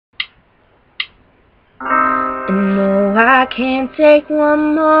And no, I can't take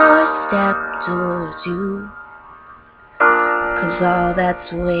one more step towards you, 'cause all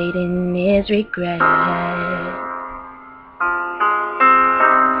that's waiting is regret.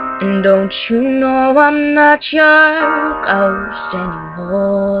 And don't you know I'm not your ghost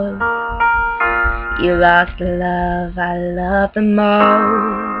anymore? You lost the love I love the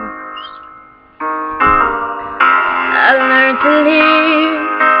most. I learned to live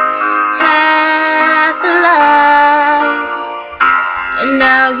half a life, and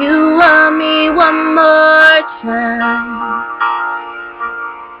now you want me one more time.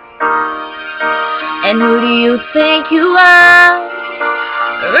 And who do you think you are?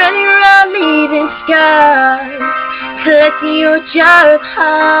 Running around leaving scars, collecting your jar of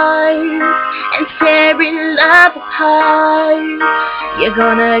hearts and tearing love apart. You're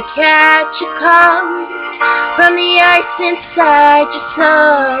gonna catch a cold from the ice inside your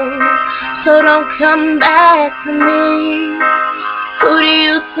soul, so don't come back for me. Who do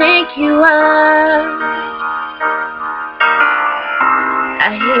you think you are? I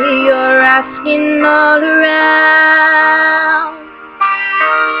hear you're asking all around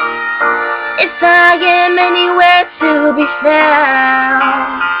if I am anywhere to be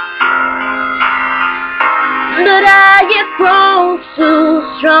found, but I have grown too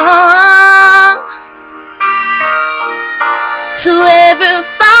strong to ever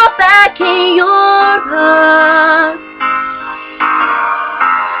fall back in your arms.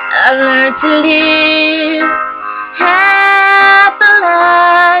 I learned to live half a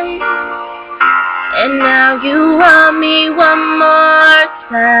life, and now you want me one more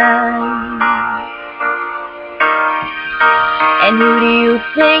time. And who do you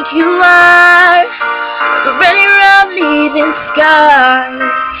think you are? Running around leaving scars,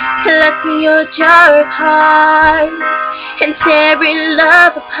 collecting your jar of hearts and tearing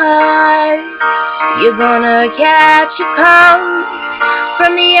love apart. You're gonna catch a cold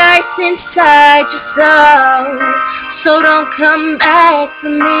from the ice inside your soul, so don't come back for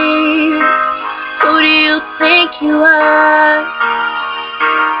me. Who do you think you are?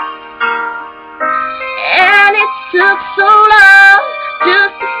 And it took so long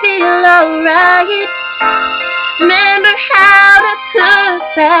just to feel alright. Remember how to put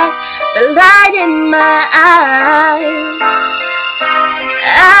back the light in my eyes.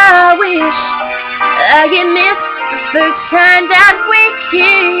 I wish I had missed the first time that we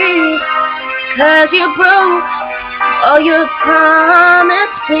kissed, 'cause you broke all your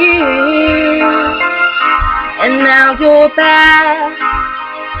promises, and now you're back.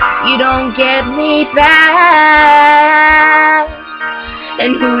 You don't get me back.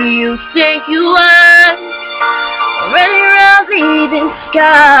 And who do you think you are? Running around leaving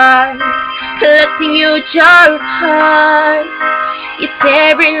scars, collecting your jar of hearts, you're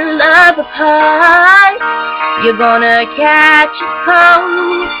tearing love apart. You're gonna catch a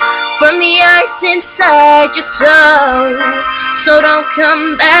cold from the ice inside your soul, so don't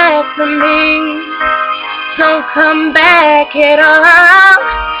come back for me. Don't come back at all.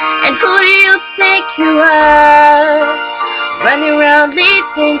 And who do you think you are? Running around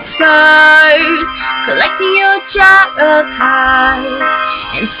leaving scars, collecting your jar of hearts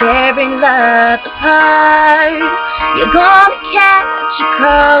and tearing love apart. You're gonna catch a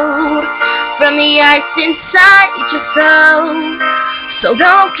cold from the ice inside your soul, so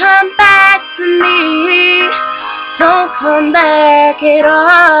don't come back to me. Don't come back at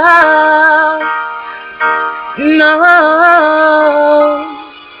all. No.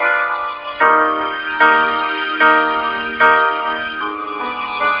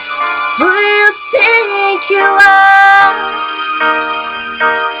 Who do you think you are?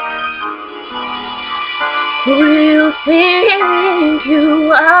 Who do you think you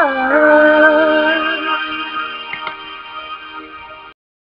are?